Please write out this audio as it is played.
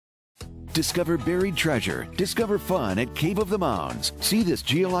Discover buried treasure. Discover fun at Cave of the Mounds. See this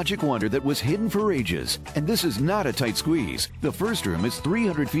geologic wonder that was hidden for ages. And this is not a tight squeeze. The first room is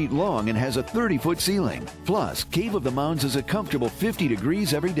 300 feet long and has a 30-foot ceiling. Plus, Cave of the Mounds is a comfortable 50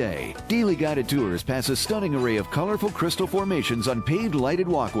 degrees every day. Daily guided tours pass a stunning array of colorful crystal formations on paved lighted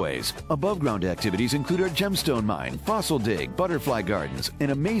walkways. Above-ground activities include our gemstone mine, fossil dig, butterfly gardens, an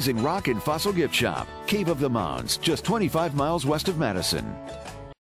amazing rock and fossil gift shop. Cave of the Mounds, just 25 miles west of Madison.